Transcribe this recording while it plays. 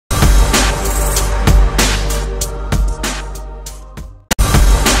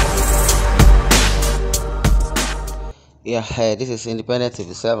This is Independent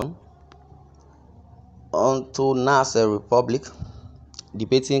TV 7. On to Nass Republic,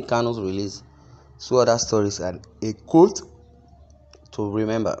 debating Kanu's release, two other stories, and a quote to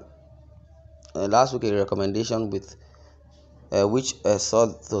remember. Last week, a recommendation with which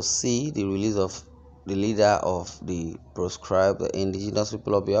sought to see the release of the leader of the proscribed indigenous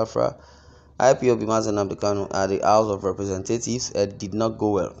people of Biafra, IPOB Mazen Kanu, at the House of Representatives did not go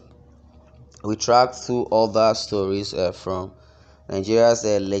well. We tracked two other stories from Nigeria's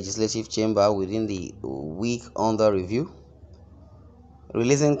legislative chamber within the week under review.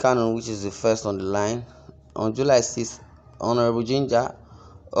 Releasing Kanu, which is the first on the line, on July 6th, Honorable Ginger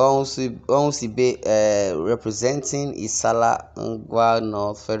Onsibe, representing Isala Ngwa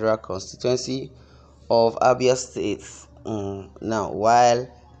North Federal Constituency of Abia State, now while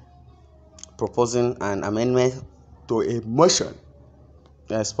proposing an amendment to a motion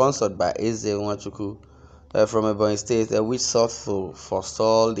sponsored by Eze Nwachukwu from Ebonyi State, which sought to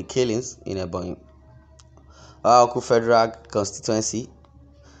forestall the killings in Ebonyi Federal Constituency.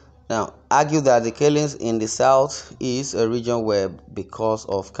 Now, argued that the killings in the south is a region where, because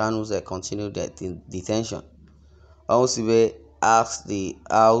of Kanu's continued detention, Onsibe asked the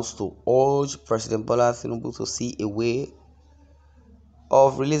House to urge President Bola Tinubu to see a way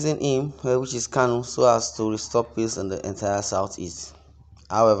of releasing him, which is Kanu, so as to restore peace in the entire southeast.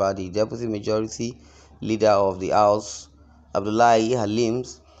 However, the deputy majority leader of the House, Abdullahi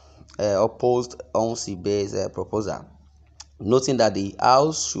Halims, opposed Onsibe's proposal, noting that the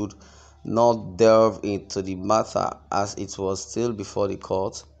House should not delve into the matter as it was still before the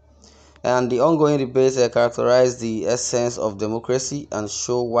court. And the ongoing debate characterize the essence of democracy and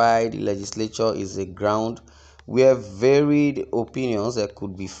show why the legislature is a ground where varied opinions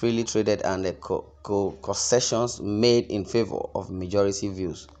could be freely traded and concessions made in favor of majority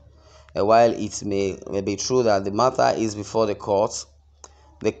views. While it may be true that the matter is before the courts,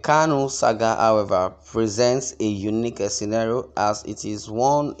 the Kanu saga, however, presents a unique scenario, as it is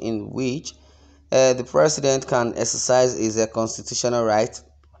one in which the president can exercise his constitutional right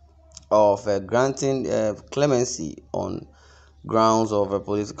of granting clemency on grounds of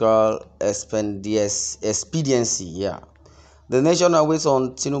political expediency. The nation awaits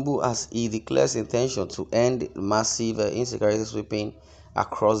on Tinubu as he declares intention to end massive insecurity sweeping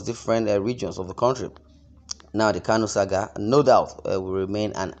across different regions of the country. Now, the Kanu saga, no doubt, will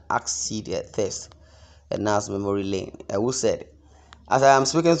remain an acid test at Nass Memory Lane. Who said, "As I am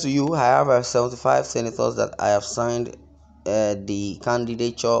speaking to you, I have 75 senators that I have signed the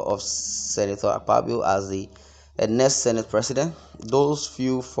candidature of Senator Akpabio as the next Senate President. Those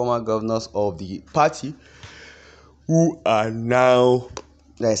few former governors of the party who are now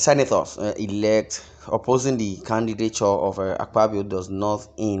senators elect opposing the candidature of Akpabio does not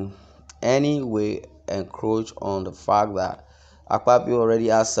in any way encroach on the fact that Akpabio already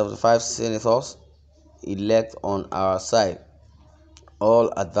has 75 senators elect on our side.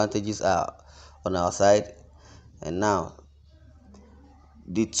 All advantages are on our side." And now,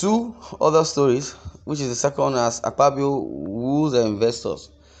 the two other stories, which is the second, as Akpabio woos investors.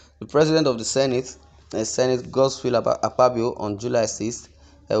 The president of the Senate, Godswill Akpabio, on July 6th,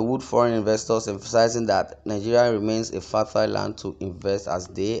 wooed foreign investors, emphasizing that Nigeria remains a fertile land to invest as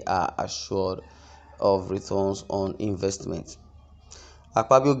they are assured of returns on investment.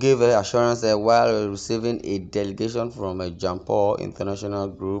 Akpabio gave assurance while receiving a delegation from a Jampor International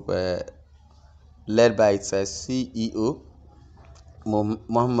Group led by its CEO,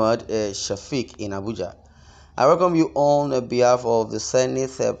 Mohammed Shafiq, in Abuja. "I welcome you on behalf of the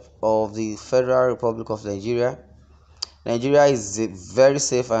Senate of the Federal Republic of Nigeria. Nigeria is a very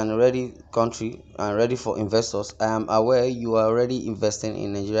safe and ready country and ready for investors. I am aware you are already investing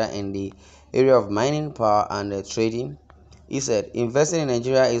in Nigeria in the area of mining, power, and trading." He said, "Investing in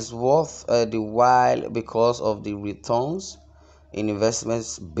Nigeria is worth the while because of the returns in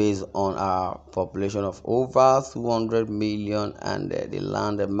investments based on our population of over 200 million and the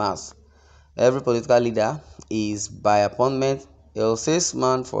land mass. Every political leader is by appointment a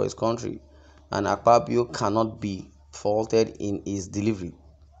salesman for his country, and Akpabio cannot be faulted in his delivery.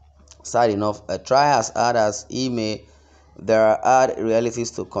 Sad enough, try as hard as he may, there are hard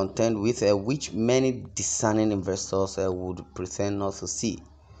realities to contend with which many discerning investors would pretend not to see.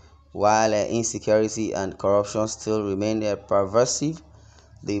 While insecurity and corruption still remain pervasive,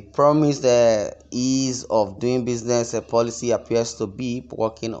 the promised ease of doing business policy appears to be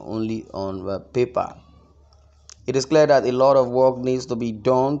working only on paper. It is clear that a lot of work needs to be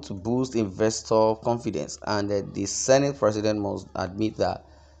done to boost investor confidence, and the Senate President must admit that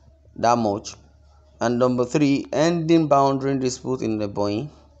much. And number 3, ending boundary dispute in Ebonyi.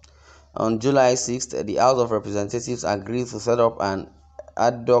 On July 6th, the House of Representatives agreed to set up an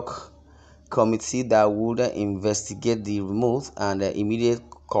ad hoc committee that would investigate the remote and immediate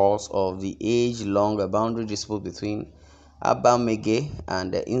cause of the age-long boundary dispute between Abamege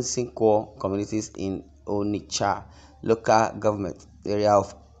and the Insinko communities in Onitsha local government area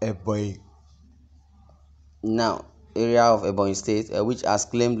of Ebonyi. Now, area of Ebonyi State, which has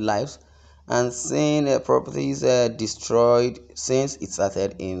claimed lives and seen properties destroyed since it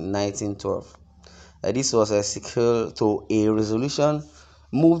started in 1912. This was a sequel to a resolution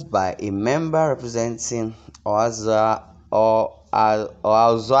moved by a member representing Oazara,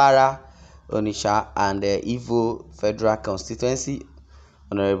 Onitsha, and the Ivo Federal Constituency,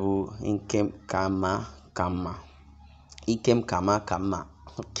 Honorable Ikem Kama.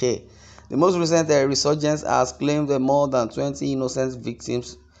 Okay. The most recent resurgence has claimed more than 20 innocent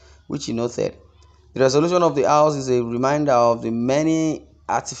victims, which he noted. The resolution of the House is a reminder of the many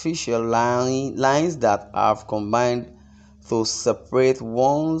artificial lines that have combined to separate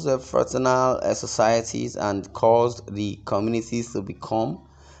one's fraternal societies and caused the communities to become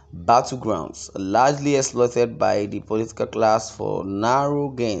battlegrounds, largely exploited by the political class for narrow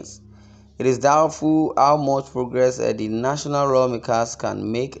gains. It is doubtful how much progress the national lawmakers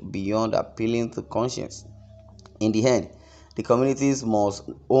can make beyond appealing to conscience. In the end, the communities must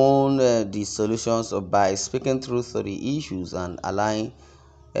own the solutions by speaking truth to the issues and allying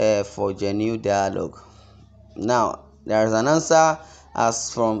for genuine dialogue. Now, there is an answer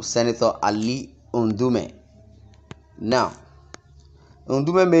as from Senator Ali Undume. Now,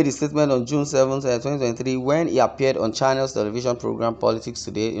 Undume made a statement on June 7, 2023 when he appeared on Channel's television program Politics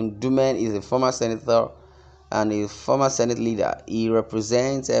Today. Undume is a former senator and a former Senate leader. He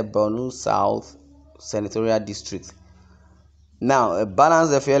represents Borno South Senatorial District. Now, a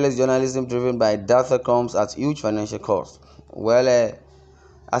balanced and fearless journalism driven by data comes at huge financial cost. Well,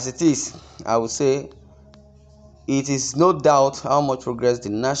 as it is, I would say it is no doubt how much progress the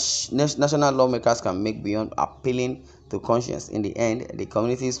national lawmakers can make beyond appealing to conscience. In the end, the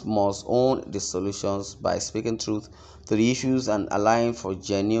communities must own the solutions by speaking truth to the issues and allying for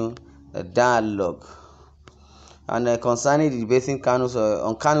genuine dialogue. And concerning the debating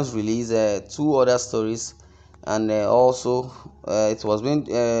on Kanu's release, two other stories, and also it was being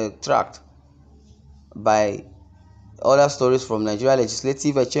tracked by other stories from Nigeria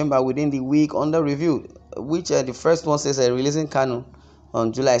Legislative Chamber within the week under review, which the first one says releasing Kanu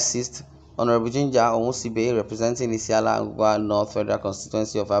on July 6th. Honorable Jinja Onwusibe, representing Isiala North Federal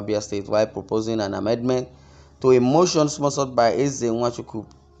Constituency of Abia State, while proposing an amendment to a motion sponsored by Eze Nwachukwu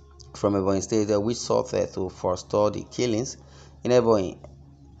from Ebonyi State, which sought to forestall the killings in Ebonyi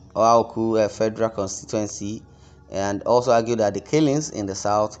Oaoku Federal Constituency, and also argued that the killings in the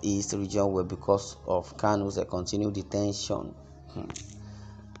southeast region were because of Kanu's continued detention.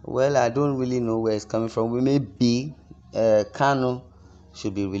 Well, I don't really know where it's coming from. We may be Kanu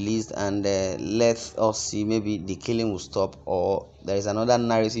should be released and let us see, maybe the killing will stop, or there is another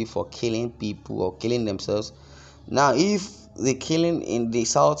narrative for killing people or killing themselves. Now, if the killing in the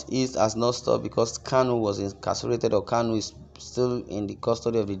southeast has not stopped because Kanu was incarcerated or Kanu is still in the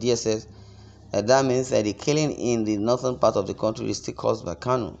custody of the DSS, that means that the killing in the northern part of the country is still caused by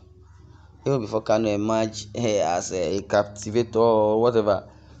Kanu, even before Kanu emerged as a captivator or whatever.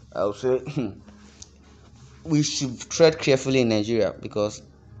 I would say we should tread carefully in Nigeria, because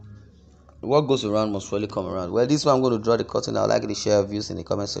what goes around must surely come around. Well, this one I'm going to draw the curtain. I would like you to share your views in the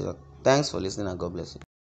comment section. Thanks for listening and God bless you.